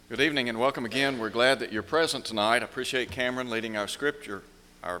Good evening and welcome again. We're glad that you're present tonight. I appreciate Cameron reading our scripture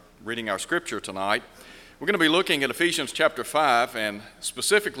tonight. We're going to be looking at Ephesians chapter 5, and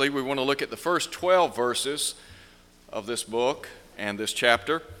specifically we want to look at the first 12 verses of this book and this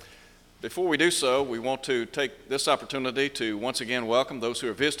chapter. Before we do so, we want to take this opportunity to once again welcome those who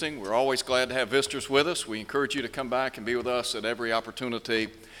are visiting. We're always glad to have visitors with us. We encourage you to come back and be with us at every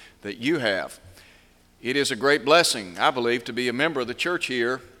opportunity that you have. It is a great blessing, I believe, to be a member of the church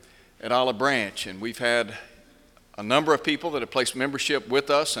here at Olive Branch, and we've had a number of people that have placed membership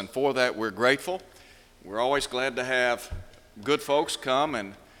with us, and for that we're grateful. We're always glad to have good folks come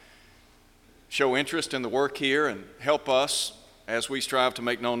and show interest in the work here and help us as we strive to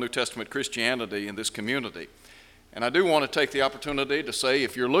make known New Testament Christianity in this community. And I do want to take the opportunity to say,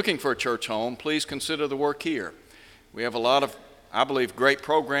 if you're looking for a church home, please consider the work here. We have a lot of, I believe, great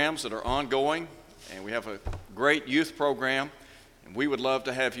programs that are ongoing, and we have a great youth program. We would love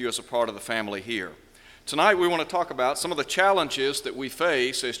to have you as a part of the family here. Tonight we want to talk about some of the challenges that we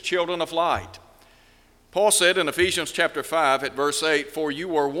face as children of light. Paul said in Ephesians chapter 5 at verse 8, "For you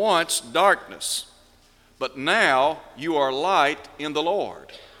were once darkness, but now you are light in the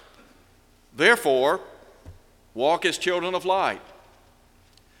Lord. Therefore, walk as children of light."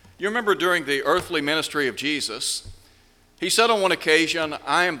 You remember during the earthly ministry of Jesus, he said on one occasion,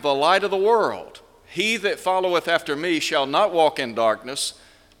 "I am the light of the world. He that followeth after me shall not walk in darkness,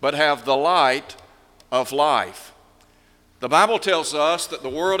 but have the light of life." The Bible tells us that the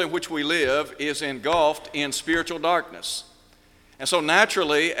world in which we live is engulfed in spiritual darkness. And so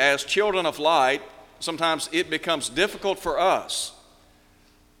naturally, as children of light, sometimes it becomes difficult for us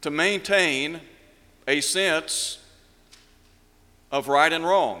to maintain a sense of right and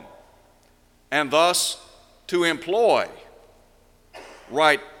wrong, and thus to employ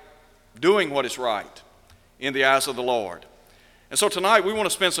doing what is right in the eyes of the Lord. And so tonight we want to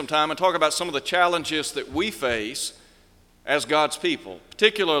spend some time and talk about some of the challenges that we face as God's people,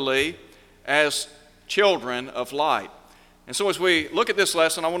 particularly as children of light. And so as we look at this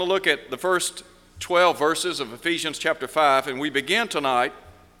lesson, I want to look at the first 12 verses of Ephesians chapter 5, and we begin tonight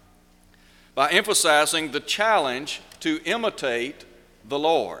by emphasizing the challenge to imitate the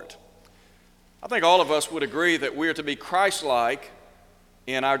Lord. I think all of us would agree that we are to be Christ-like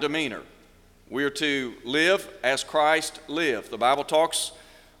in our demeanor. We are to live as Christ lived. The Bible talks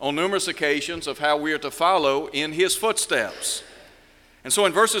on numerous occasions of how we are to follow in his footsteps. And so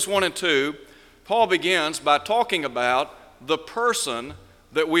in verses 1 and 2, Paul begins by talking about the person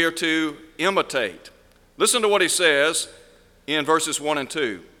that we are to imitate. Listen to what he says in verses 1 and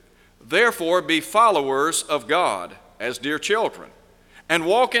 2. "Therefore be followers of God as dear children, and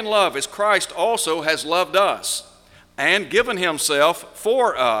walk in love as Christ also has loved us, and given himself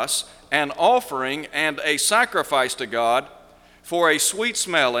for us, an offering and a sacrifice to God for a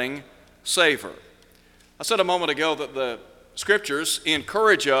sweet-smelling savor." I said a moment ago that the Scriptures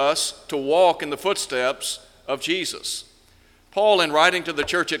encourage us to walk in the footsteps of Jesus. Paul, in writing to the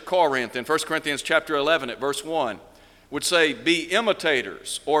church at Corinth in 1 Corinthians chapter 11 at verse 1, would say, "Be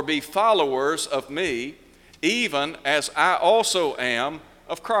imitators or be followers of me, even as I also am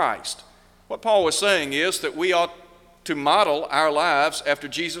of Christ." What Paul was saying is that we ought to model our lives after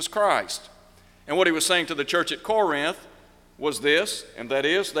Jesus Christ. And what he was saying to the church at Corinth was this, and that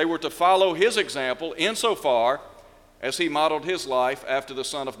is, they were to follow his example insofar as he modeled his life after the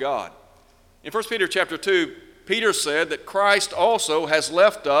Son of God. In 1 Peter chapter 2, Peter said that Christ also has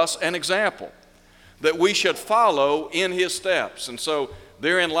left us an example, that we should follow in his steps. And so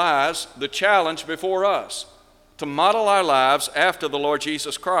therein lies the challenge before us, to model our lives after the Lord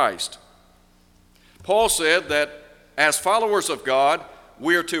Jesus Christ. Paul said that as followers of God,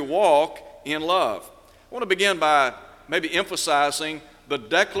 we are to walk in love. I want to begin by maybe emphasizing the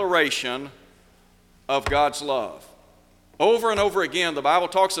declaration of God's love. Over and over again, the Bible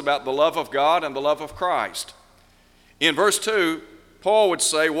talks about the love of God and the love of Christ. In verse 2, Paul would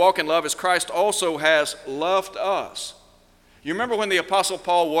say, "Walk in love as Christ also has loved us." You remember when the Apostle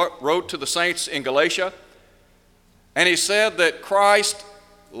Paul wrote to the saints in Galatia? And he said that Christ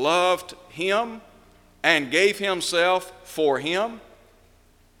loved him and gave himself for him.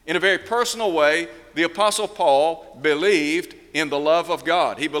 In a very personal way, the Apostle Paul believed in the love of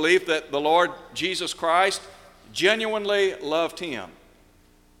God. He believed that the Lord Jesus Christ genuinely loved him.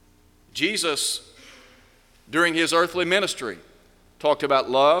 Jesus, during his earthly ministry, talked about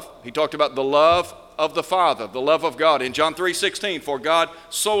love. He talked about the love of the Father, the love of God. In John 3:16, "For God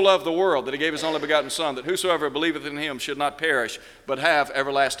so loved the world that he gave his only begotten Son, that whosoever believeth in him should not perish, but have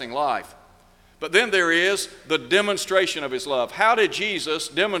everlasting life." But then there is the demonstration of his love. How did Jesus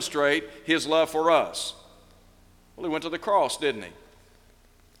demonstrate his love for us? Well, he went to the cross, didn't he?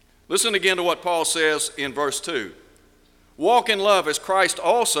 Listen again to what Paul says in verse 2. Walk in love as Christ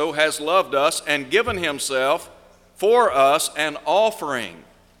also has loved us and given himself for us an offering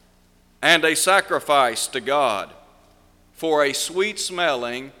and a sacrifice to God for a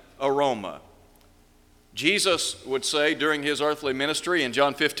sweet-smelling aroma. Jesus would say during his earthly ministry in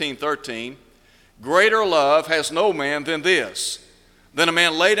John 15:13, greater love has no man than this, than a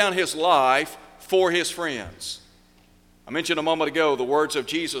man lay down his life for his friends. I mentioned a moment ago the words of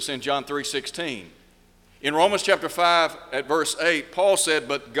Jesus in John 3:16. In Romans chapter 5 at verse 8, Paul said,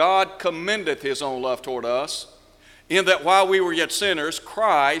 but God commendeth his own love toward us, in that while we were yet sinners,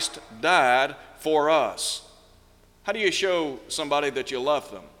 Christ died for us. How do you show somebody that you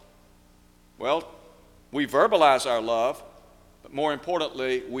love them? Well, we verbalize our love, but more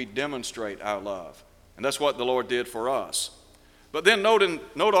importantly, we demonstrate our love. And that's what the Lord did for us. But then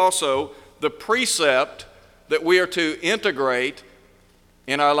note also the precept that we are to integrate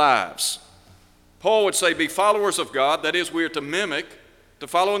in our lives. Paul would say, be followers of God. That is, we are to mimic, to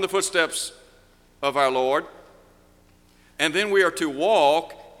follow in the footsteps of our Lord. And then we are to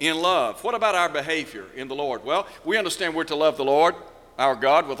walk in love. What about our behavior in the Lord? Well, we understand we're to love the Lord, our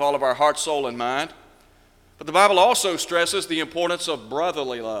God, with all of our heart, soul, and mind. But the Bible also stresses the importance of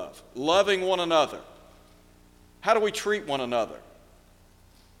brotherly love, loving one another. How do we treat one another?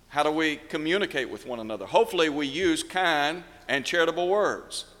 How do we communicate with one another? Hopefully we use kind and charitable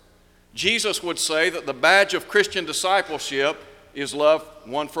words. Jesus would say that the badge of Christian discipleship is love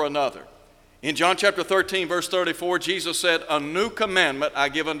one for another. In John chapter 13, verse 34, Jesus said, a new commandment I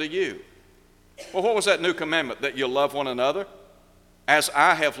give unto you. Well, what was that new commandment? That you love one another as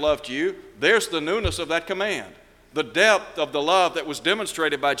I have loved you. There's the newness of that command. The depth of the love that was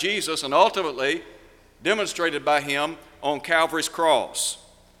demonstrated by Jesus and ultimately demonstrated by him on Calvary's cross.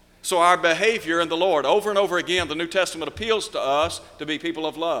 So our behavior in the Lord, over and over again, the New Testament appeals to us to be people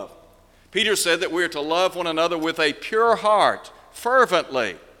of love. Peter said that we are to love one another with a pure heart,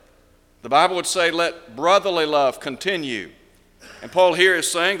 fervently. The Bible would say, let brotherly love continue. And Paul here is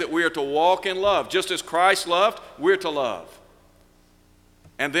saying that we are to walk in love. Just as Christ loved, we're to love.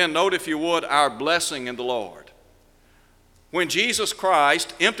 And then note, if you would, our blessing in the Lord. When Jesus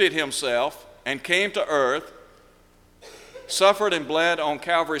Christ emptied himself and came to earth, suffered and bled on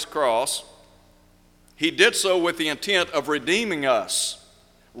Calvary's cross, he did so with the intent of redeeming us,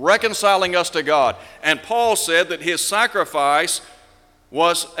 reconciling us to God. And Paul said that his sacrifice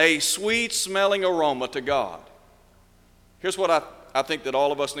was a sweet-smelling aroma to God. Here's what I think that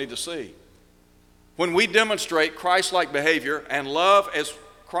all of us need to see. When we demonstrate Christ-like behavior and love as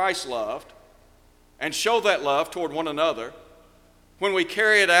Christ loved, and show that love toward one another, when we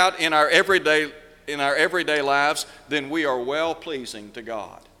carry it out in our everyday lives, then we are well-pleasing to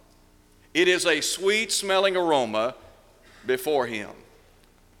God. It is a sweet-smelling aroma before him.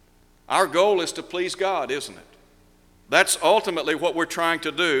 Our goal is to please God, isn't it? That's ultimately what we're trying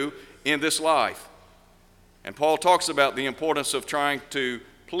to do in this life. And Paul talks about the importance of trying to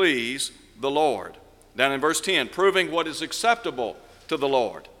please the Lord. Down in verse 10, proving what is acceptable to the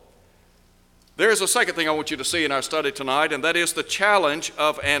Lord. There's a second thing I want you to see in our study tonight, and that is the challenge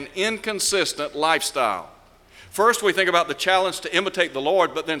of an inconsistent lifestyle. First, we think about the challenge to imitate the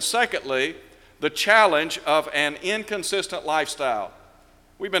Lord, but then secondly, the challenge of an inconsistent lifestyle.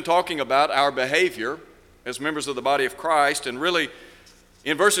 We've been talking about our behavior as members of the body of Christ, and really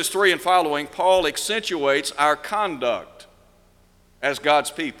in verses 3 and following, Paul accentuates our conduct as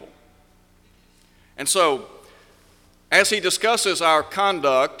God's people. And so, as he discusses our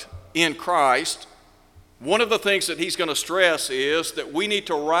conduct in Christ, one of the things that he's going to stress is that we need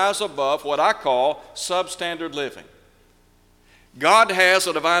to rise above what I call substandard living. God has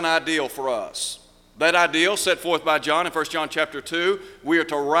a divine ideal for us. That ideal set forth by John in 1 John chapter 2, we are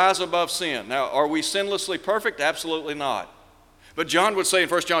to rise above sin. Now, are we sinlessly perfect? Absolutely not. But John would say in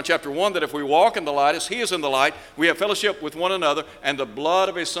 1 John chapter 1 that if we walk in the light as he is in the light, we have fellowship with one another, and the blood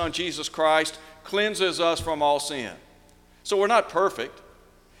of his Son Jesus Christ cleanses us from all sin. So we're not perfect.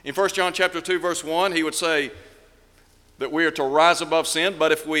 In 1 John chapter 2 verse 1, he would say that we are to rise above sin,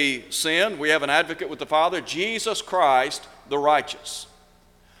 but if we sin, we have an advocate with the Father, Jesus Christ the righteous.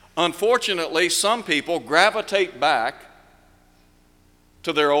 Unfortunately, some people gravitate back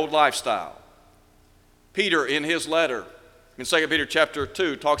to their old lifestyle. Peter, in his letter, in 2 Peter chapter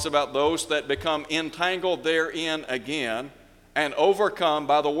 2, talks about those that become entangled therein again and overcome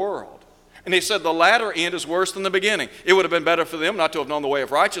by the world. And he said the latter end is worse than the beginning. It would have been better for them not to have known the way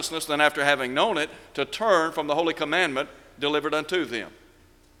of righteousness than after having known it to turn from the holy commandment delivered unto them.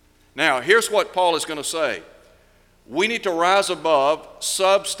 Now, here's what Paul is going to say. We need to rise above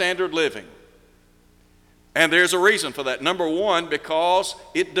substandard living. And there's a reason for that. Number one, because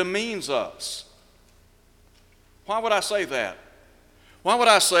it demeans us. Why would I say that? Why would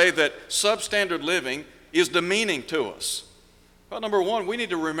I say that substandard living is demeaning to us? Well, number one, we need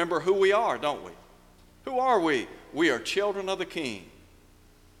to remember who we are, don't we? Who are we? We are children of the King.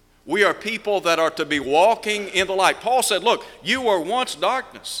 We are people that are to be walking in the light. Paul said, look, you were once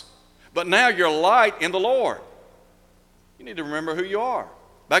darkness, but now you're light in the Lord. You need to remember who you are.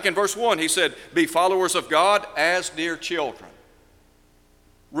 Back in verse 1, he said, be followers of God as dear children.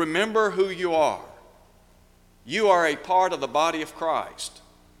 Remember who you are. You are a part of the body of Christ.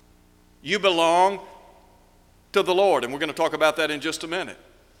 You belong to the Lord, and we're going to talk about that in just a minute.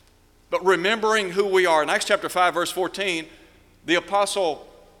 But remembering who we are. In Acts chapter 5, verse 14, the apostle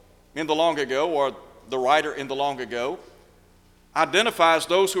in the long ago, or the writer in the long ago, identifies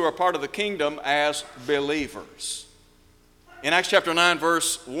those who are part of the kingdom as believers. In Acts chapter 9,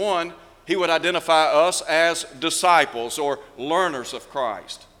 verse 1, he would identify us as disciples or learners of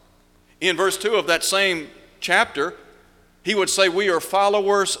Christ. In verse 2 of that same chapter, he would say we are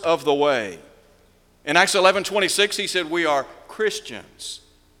followers of the way. In Acts 11:26, he said we are Christians.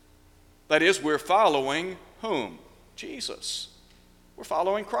 That is, we're following whom? Jesus. We're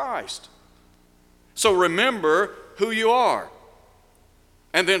following Christ. So remember who you are.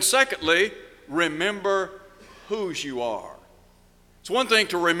 And then secondly, remember whose you are. It's one thing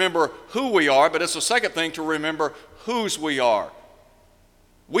to remember who we are, but it's a second thing to remember whose we are.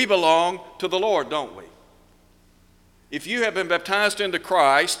 We belong to the Lord, don't we? If you have been baptized into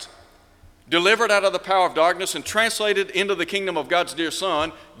Christ, delivered out of the power of darkness, and translated into the kingdom of God's dear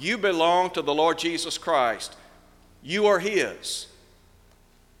Son, you belong to the Lord Jesus Christ. You are His.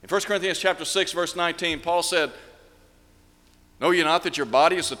 In 1 Corinthians chapter 6, verse 19, Paul said, know ye not that your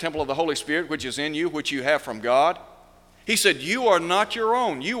body is the temple of the Holy Spirit, which is in you, which you have from God? He said, you are not your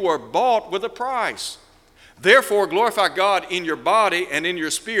own. You were bought with a price. Therefore glorify God in your body and in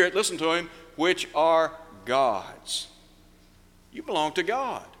your spirit, listen to Him, which are God's. You belong to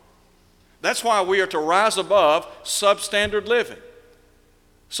God. That's why we are to rise above substandard living.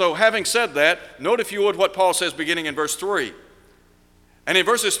 So having said that, note if you would what Paul says beginning in verse 3. And in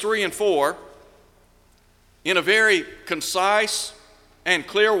verses 3 and 4, in a very concise and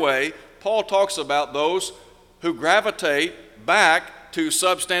clear way, Paul talks about those who gravitate back to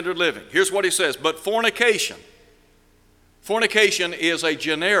substandard living. Here's what he says, but fornication. Fornication is a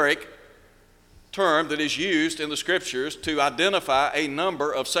generic term that is used in the Scriptures to identify a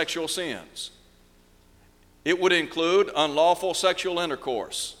number of sexual sins. It would include unlawful sexual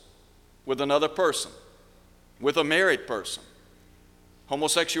intercourse with another person, with a married person,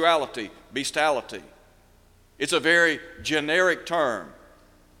 homosexuality, bestiality. It's a very generic term.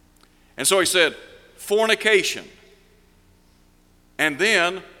 And so he said, fornication, and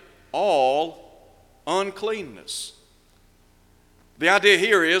then all uncleanness. The idea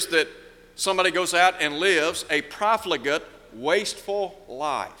here is that somebody goes out and lives a profligate, wasteful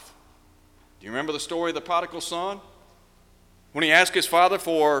life. Do you remember the story of the prodigal son? When he asked his father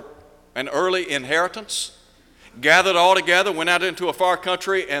for an early inheritance, gathered all together, went out into a far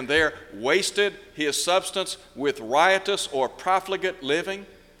country, and there wasted his substance with riotous or profligate living.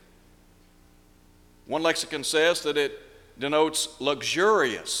 One lexicon says that it denotes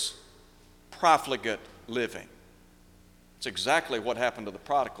luxurious, profligate living. It's exactly what happened to the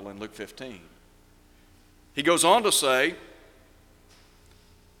prodigal in Luke 15. He goes on to say,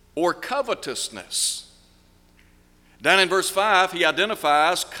 or covetousness. Down in verse 5, he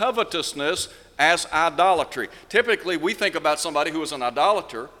identifies covetousness as idolatry. Typically, we think about somebody who is an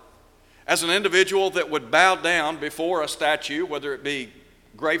idolater as an individual that would bow down before a statue, whether it be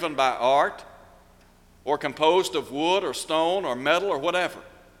graven by art or composed of wood or stone or metal or whatever.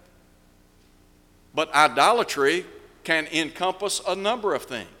 But idolatry can encompass a number of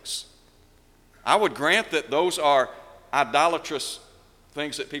things. I would grant that those are idolatrous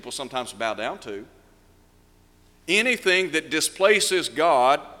things that people sometimes bow down to. Anything that displaces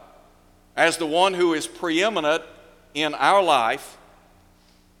God as the one who is preeminent in our life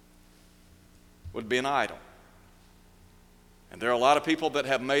would be an idol. And there are a lot of people that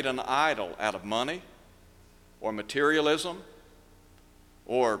have made an idol out of money or materialism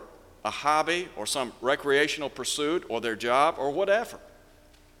or a hobby or some recreational pursuit or their job or whatever.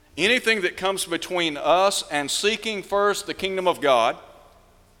 Anything that comes between us and seeking first the kingdom of God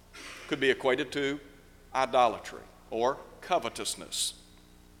could be equated to idolatry or covetousness.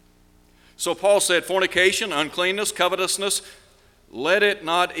 So Paul said, fornication, uncleanness, covetousness, let it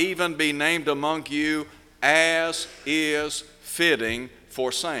not even be named among you as is fitting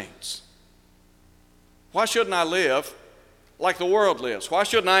for saints. Why shouldn't I live like the world lives? Why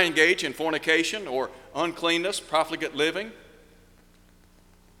shouldn't I engage in fornication or uncleanness, profligate living?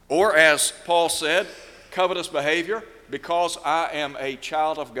 Or, as Paul said, covetous behavior? Because I am a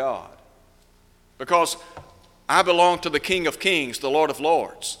child of God. Because I belong to the King of Kings, the Lord of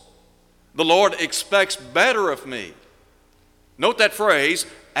Lords. The Lord expects better of me. Note that phrase,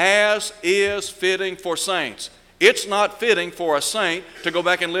 as is fitting for saints. It's not fitting for a saint to go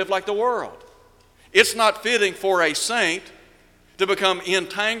back and live like the world. It's not fitting for a saint to become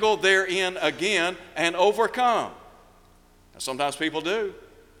entangled therein again and overcome. Now, sometimes people do,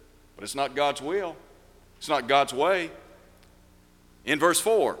 but it's not God's will. It's not God's way. In verse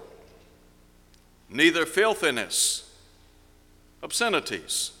 4, neither filthiness,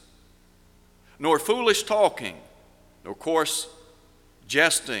 obscenities, nor foolish talking, nor coarse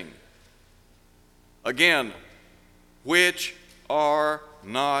jesting, again, which are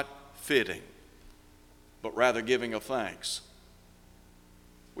not fitting, but rather giving of thanks.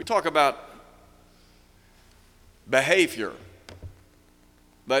 We talk about behavior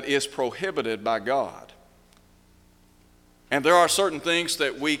that is prohibited by God. And there are certain things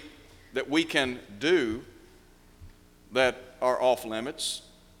that we can do that are off limits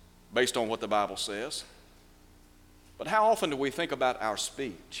based on what the Bible says. But how often do we think about our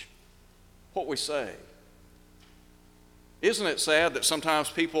speech, what we say? Isn't it sad that sometimes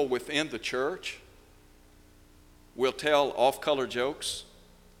people within the church will tell off-color jokes,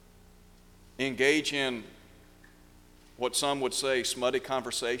 engage in what some would say smutty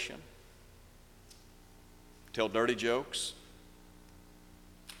conversation, tell dirty jokes,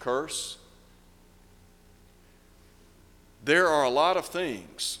 curse? There are a lot of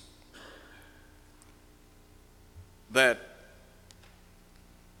things that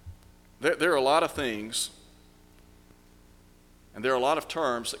there are a lot of things and there are a lot of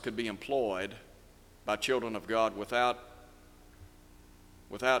terms that could be employed by children of God without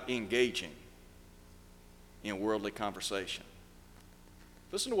engaging in worldly conversation.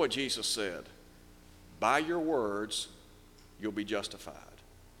 Listen to what Jesus said. By your words you'll be justified,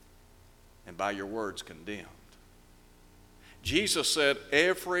 and by your words condemned. Jesus said,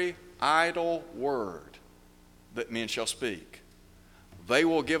 every idle word that men shall speak, they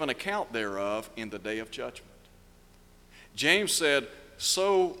will give an account thereof in the day of judgment. James said,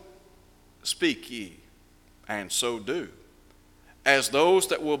 so speak ye, and so do, as those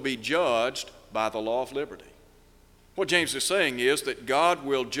that will be judged by the law of liberty. What James is saying is that God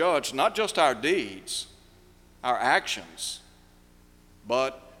will judge not just our deeds, our actions,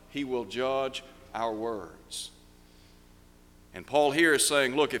 but he will judge our words. And Paul here is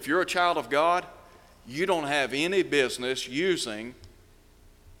saying, look, if you're a child of God, you don't have any business using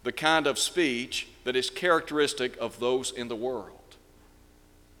the kind of speech that is characteristic of those in the world.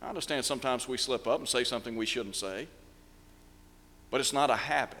 I understand sometimes we slip up and say something we shouldn't say, but it's not a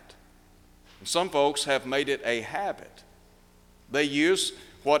habit. And some folks have made it a habit. They use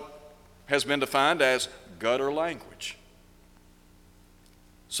what has been defined as gutter language.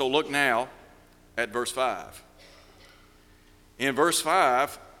 So look now at verse 5. In verse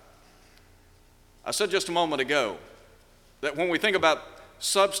 5, I said just a moment ago that when we think about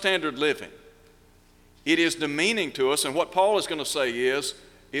substandard living, it is demeaning to us, and what Paul is going to say is,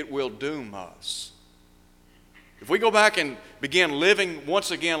 it will doom us. If we go back and begin living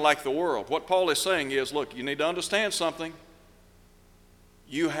once again like the world, what Paul is saying is, look, you need to understand something.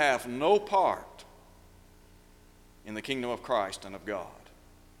 You have no part in the kingdom of Christ and of God.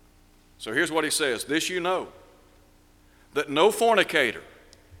 So here's what he says, this you know, that no fornicator,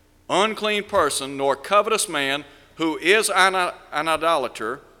 unclean person, nor covetous man who is an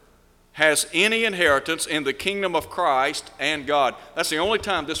idolater has any inheritance in the kingdom of Christ and God. That's the only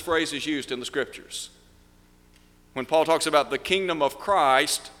time this phrase is used in the Scriptures. When Paul talks about the kingdom of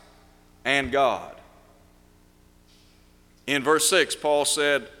Christ and God. In verse 6, Paul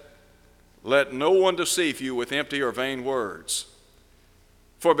said, let no one deceive you with empty or vain words.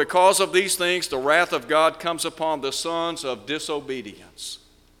 For because of these things, the wrath of God comes upon the sons of disobedience.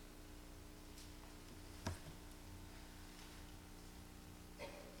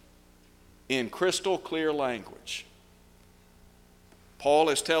 In crystal clear language, Paul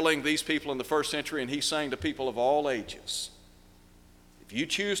is telling these people in the first century, and he's saying to people of all ages, if you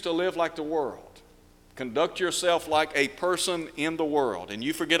choose to live like the world, conduct yourself like a person in the world, and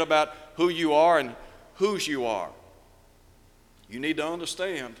you forget about who you are and whose you are, you need to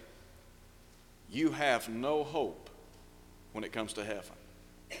understand you have no hope when it comes to heaven.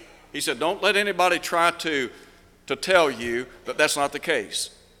 He said, don't let anybody try to tell you that that's not the case.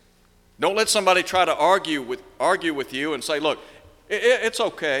 Don't let somebody try to argue with you and say, look, it's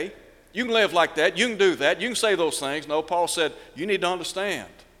okay. You can live like that. You can do that. You can say those things. No, Paul said, you need to understand.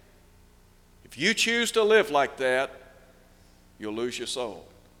 If you choose to live like that, you'll lose your soul.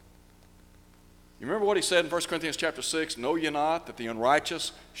 You remember what he said in 1 Corinthians chapter 6? Know ye not that the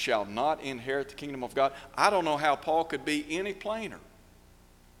unrighteous shall not inherit the kingdom of God? I don't know how Paul could be any plainer.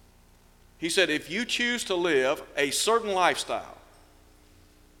 He said, if you choose to live a certain lifestyle,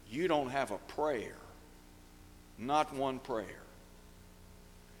 you don't have a prayer. Not one prayer.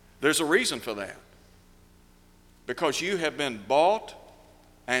 There's a reason for that. Because you have been bought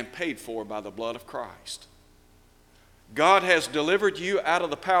and paid for by the blood of Christ. God has delivered you out of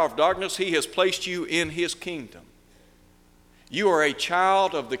the power of darkness. He has placed you in His kingdom. You are a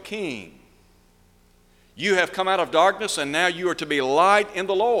child of the King. You have come out of darkness and now you are to be light in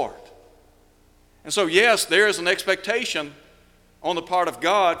the Lord. And so, yes, there is an expectation on the part of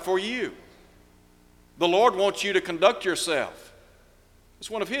God for you. The Lord wants you to conduct yourself as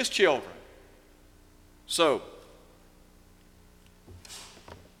one of His children. So,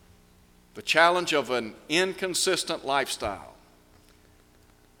 the challenge of an inconsistent lifestyle.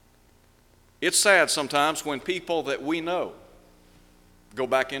 It's sad sometimes when people that we know go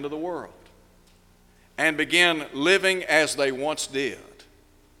back into the world and begin living as they once did.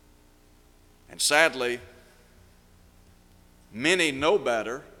 And sadly, many know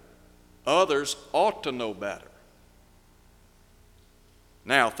better, others ought to know better.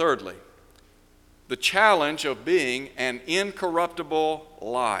 Now, thirdly, the challenge of being an incorruptible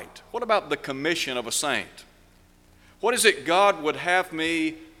light. What about the commission of a saint? What is it God would have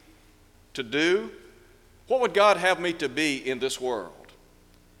me to do? What would God have me to be in this world?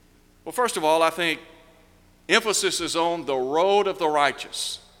 Well, first of all, I think emphasis is on the road of the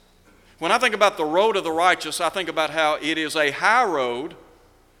righteous. When I think about the road of the righteous, I think about how it is a high road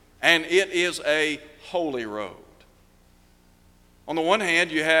and it is a holy road. On the one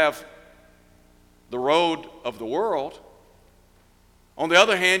hand, you have the road of the world. On the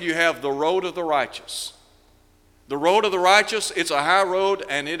other hand, you have the road of the righteous. The road of the righteous, it's a high road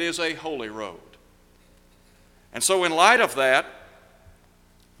and it is a holy road. And so in light of that,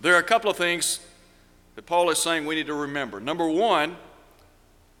 there are a couple of things that Paul is saying we need to remember. Number one,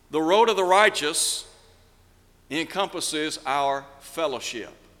 the road of the righteous encompasses our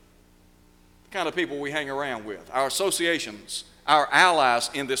fellowship, the kind of people we hang around with, our associations, our allies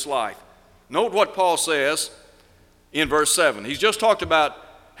in this life. Note what Paul says in verse 7. He's just talked about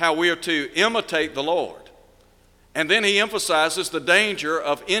how we are to imitate the Lord. And then he emphasizes the danger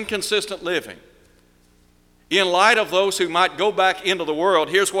of inconsistent living. In light of those who might go back into the world,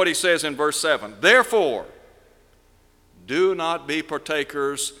 here's what he says in verse 7. Therefore, do not be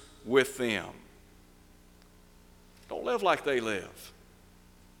partakers with them. Don't live like they live.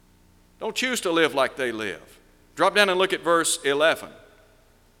 Don't choose to live like they live. Drop down and look at verse 11.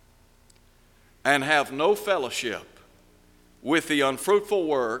 And have no fellowship with the unfruitful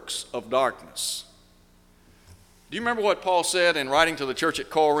works of darkness. Do you remember what Paul said in writing to the church at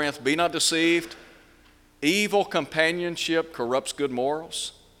Corinth? Be not deceived. Evil companionship corrupts good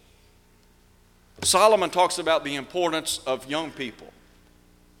morals. Solomon talks about the importance of young people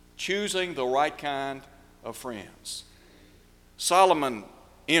choosing the right kind of friends. Solomon,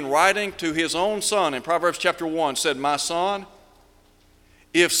 in writing to his own son in Proverbs chapter 1, said, My son,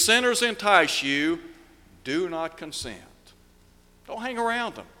 if sinners entice you, do not consent. Don't hang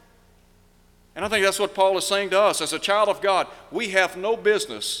around them. And I think that's what Paul is saying to us. As a child of God, we have no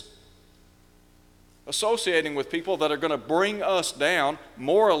business associating with people that are going to bring us down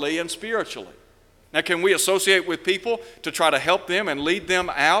morally and spiritually. Now, can we associate with people to try to help them and lead them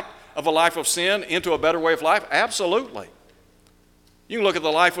out of a life of sin into a better way of life? Absolutely. You can look at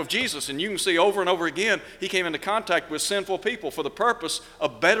the life of Jesus and you can see over and over again he came into contact with sinful people for the purpose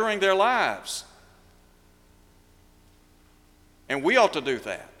of bettering their lives. And we ought to do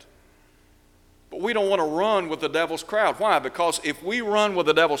that. But we don't want to run with the devil's crowd. Why? Because if we run with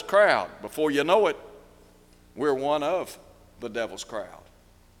the devil's crowd, before you know it, we're one of the devil's crowd.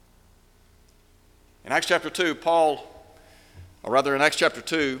 In Acts chapter 2, in Acts chapter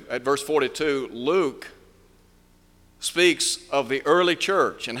 2 at verse 42, Luke speaks of the early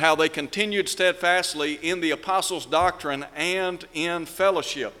church and how they continued steadfastly in the apostles' doctrine and in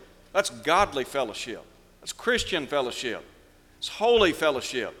fellowship. That's godly fellowship. That's Christian fellowship. It's holy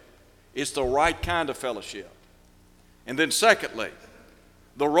fellowship. It's the right kind of fellowship. And then secondly,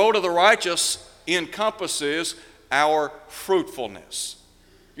 the road of the righteous encompasses our fruitfulness.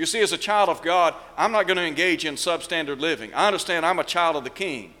 You see, as a child of God, I'm not going to engage in substandard living. I understand I'm a child of the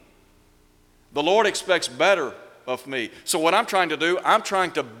King. The Lord expects better of me. So what I'm trying to do, I'm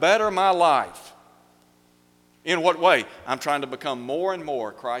trying to better my life. In what way? I'm trying to become more and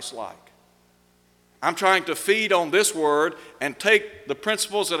more Christ-like. I'm trying to feed on this word and take the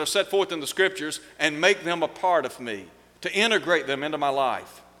principles that are set forth in the Scriptures and make them a part of me, to integrate them into my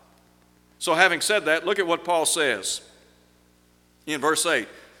life. So having said that, look at what Paul says in verse 8.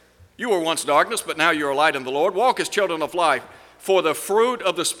 You were once darkness, but now you are light in the Lord. Walk as children of light, for the fruit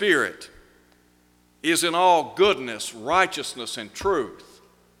of the Spirit is in all goodness, righteousness, and truth.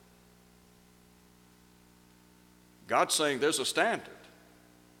 God's saying there's a standard.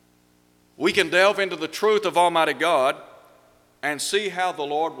 We can delve into the truth of Almighty God and see how the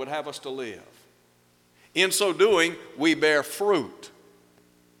Lord would have us to live. In so doing, we bear fruit.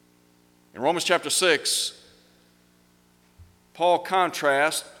 In Romans chapter 6, Paul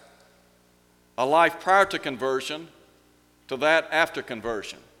contrasts a life prior to conversion to that after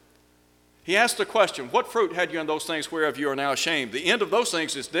conversion. He asked the question, what fruit had you in those things whereof you are now ashamed? The end of those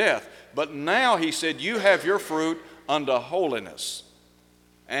things is death. But now, he said, you have your fruit unto holiness,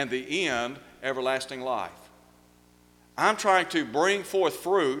 and the end, everlasting life. I'm trying to bring forth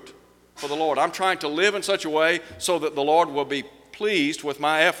fruit for the Lord. I'm trying to live in such a way so that the Lord will be pleased with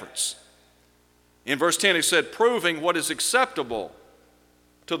my efforts. In verse 10, he said, proving what is acceptable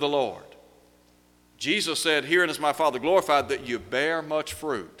to the Lord. Jesus said, herein is my Father glorified, that you bear much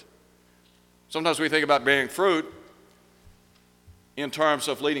fruit. Sometimes we think about bearing fruit in terms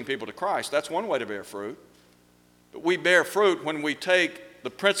of leading people to Christ. That's one way to bear fruit. But we bear fruit when we take the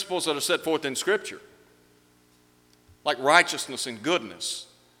principles that are set forth in Scripture, like righteousness and goodness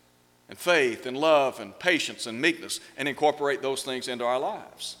and faith and love and patience and meekness, and incorporate those things into our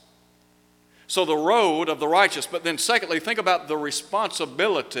lives. So the road of the righteous, but then secondly, think about the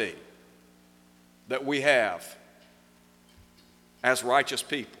responsibility that we have as righteous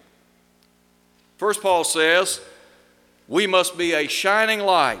people. First, Paul says, we must be a shining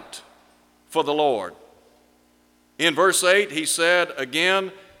light for the Lord. In verse 8, he said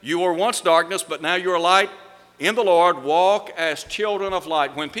again, you were once darkness, but now you are light in the Lord. Walk as children of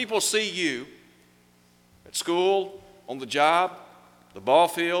light. When people see you at school, on the job, the ball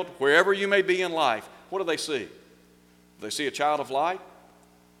field, wherever you may be in life, what do they see? Do they see a child of light?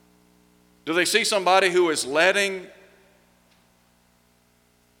 Do they see somebody who is letting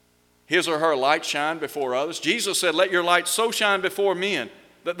his or her light shine before others? Jesus said, let your light so shine before men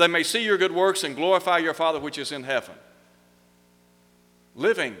that they may see your good works and glorify your Father which is in heaven.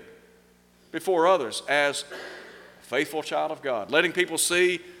 Living before others as a faithful child of God. Letting people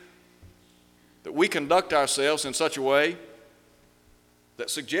see that we conduct ourselves in such a way that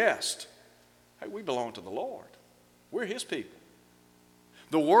suggests, hey, we belong to the Lord. We're His people.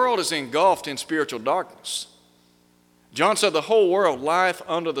 The world is engulfed in spiritual darkness. John said the whole world lieth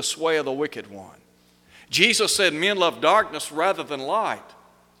under the sway of the wicked one. Jesus said men love darkness rather than light.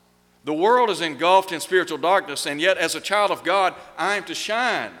 The world is engulfed in spiritual darkness, and yet as a child of God, I am to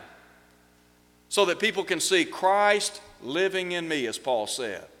shine so that people can see Christ living in me, as Paul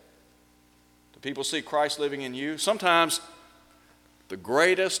said. Do people see Christ living in you? Sometimes the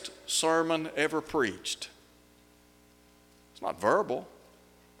greatest sermon ever preached, it's not verbal,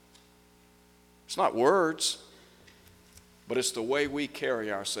 it's not words, but it's the way we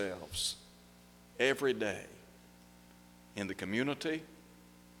carry ourselves every day in the community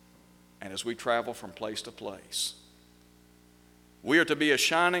and as we travel from place to place. We are to be a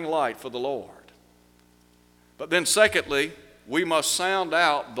shining light for the Lord. But then secondly, we must sound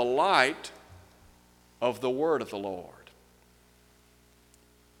out the light of the word of the Lord.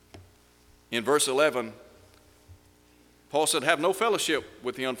 In verse 11, Paul said, have no fellowship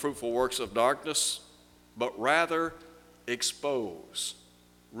with the unfruitful works of darkness, but rather expose,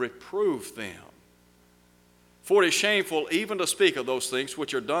 reprove them. For it is shameful even to speak of those things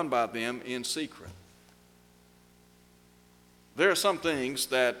which are done by them in secret. There are some things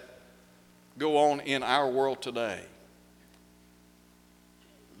that go on in our world today.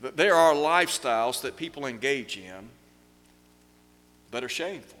 There are lifestyles that people engage in that are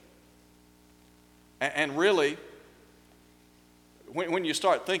shameful. And really, when you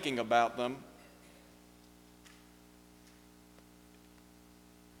start thinking about them,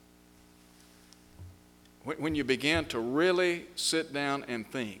 when you begin to really sit down and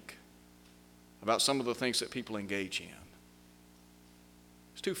think about some of the things that people engage in,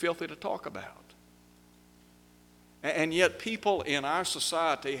 it's too filthy to talk about. And yet people in our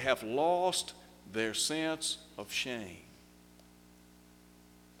society have lost their sense of shame.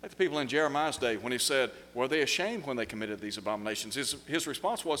 Like the people in Jeremiah's day when he said, were they ashamed when they committed these abominations? His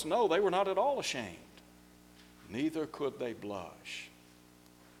response was, no, they were not at all ashamed. Neither could they blush.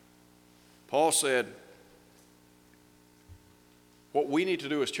 Paul said, what we need to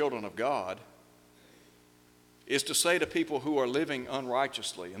do as children of God is to say to people who are living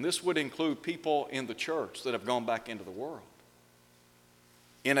unrighteously, and this would include people in the church that have gone back into the world,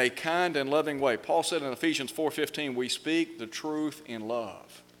 in a kind and loving way. Paul said in Ephesians 4:15, we speak the truth in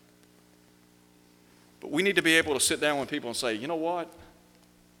love. But we need to be able to sit down with people and say, you know what?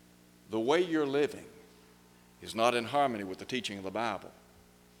 The way you're living is not in harmony with the teaching of the Bible.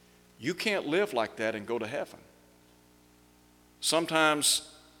 You can't live like that and go to heaven. Sometimes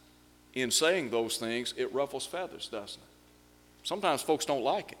in saying those things, it ruffles feathers, doesn't it? Sometimes folks don't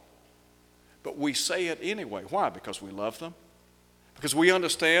like it. But we say it anyway. Why? Because we love them. Because we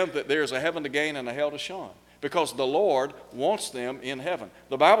understand that there's a heaven to gain and a hell to shun. Because the Lord wants them in heaven.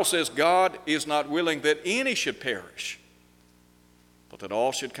 The Bible says God is not willing that any should perish, but that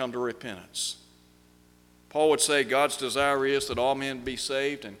all should come to repentance. Paul would say God's desire is that all men be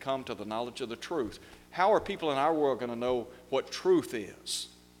saved and come to the knowledge of the truth. How are people in our world going to know what truth is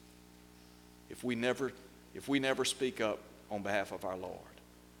if we never speak up on behalf of our Lord?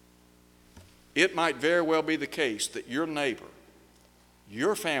 It might very well be the case that your neighbor,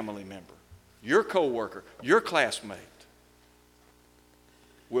 your family member, your co-worker, your classmate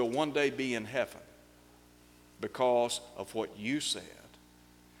will one day be in heaven because of what you said,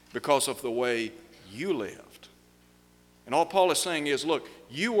 because of the way you lived. And all Paul is saying is, look,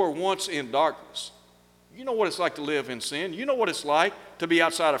 you were once in darkness. You know what it's like to live in sin. You know what it's like to be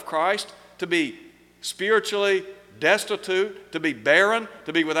outside of Christ, to be spiritually destitute, to be barren,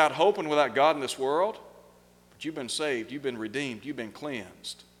 to be without hope and without God in this world. But you've been saved, you've been redeemed, you've been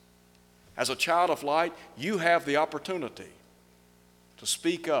cleansed. As a child of light, you have the opportunity to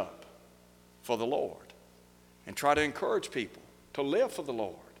speak up for the Lord and try to encourage people to live for the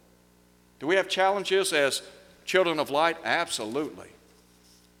Lord. Do we have challenges as children of light? Absolutely.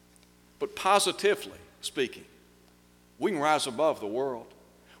 But positively speaking, we can rise above the world.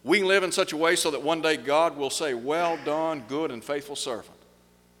 We can live in such a way so that one day God will say, well done, good and faithful servant.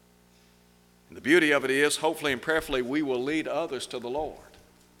 And the beauty of it is, hopefully and prayerfully, we will lead others to the Lord.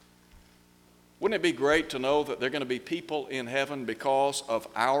 Wouldn't it be great to know that there are going to be people in heaven because of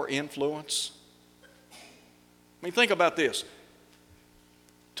our influence? I mean, think about this.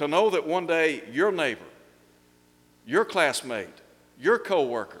 To know that one day your neighbor, your classmate, your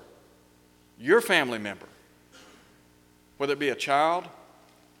co-worker, your family member, whether it be a child,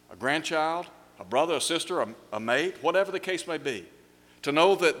 a grandchild, a brother, a sister, a mate, whatever the case may be, to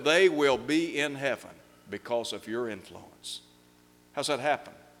know that they will be in heaven because of your influence. How's that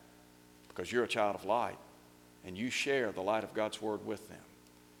happen? Because you're a child of light and you share the light of God's Word with them.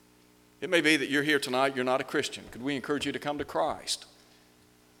 It may be that you're here tonight, you're not a Christian. Could we encourage you to come to Christ?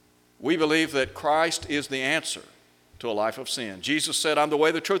 We believe that Christ is the answer to a life of sin. Jesus said, I'm the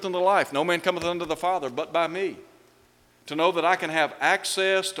way, the truth, and the life. No man cometh unto the Father but by me. To know that I can have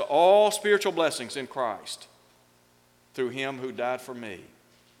access to all spiritual blessings in Christ through Him who died for me.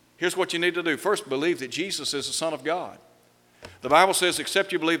 Here's what you need to do. First, believe that Jesus is the Son of God. The Bible says,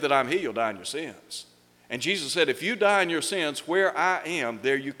 except you believe that I'm He, you'll die in your sins. And Jesus said, if you die in your sins, where I am,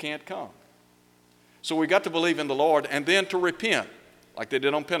 there you can't come. So we've got to believe in the Lord and then to repent, like they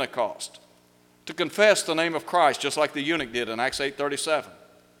did on Pentecost. To confess the name of Christ, just like the eunuch did in Acts 8:37.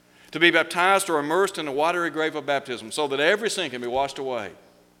 To be baptized or immersed in the watery grave of baptism so that every sin can be washed away.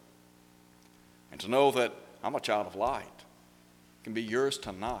 And to know that I'm a child of light. It can be yours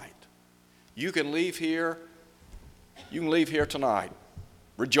tonight. You can leave here tonight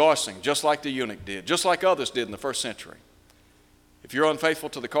rejoicing just like the eunuch did, just like others did in the first century. If you're unfaithful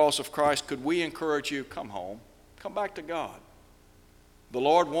to the cause of Christ, could we encourage you, come home, come back to God. The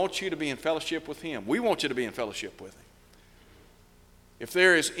Lord wants you to be in fellowship with Him. We want you to be in fellowship with Him. If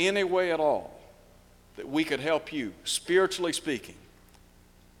there is any way at all that we could help you, spiritually speaking,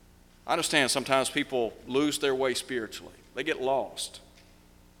 I understand sometimes people lose their way spiritually. They get lost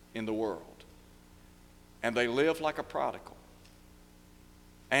in the world. And they live like a prodigal.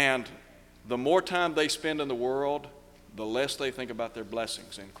 And the more time they spend in the world, the less they think about their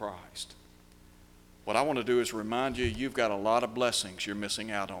blessings in Christ. What I want to do is remind you, you've got a lot of blessings you're missing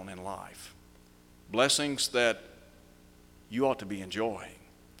out on in life. Blessings that you ought to be enjoying.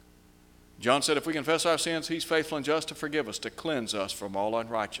 John said, if we confess our sins, He's faithful and just to forgive us, to cleanse us from all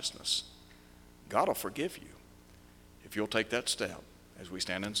unrighteousness. God will forgive you if you'll take that step as we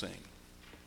stand and sing.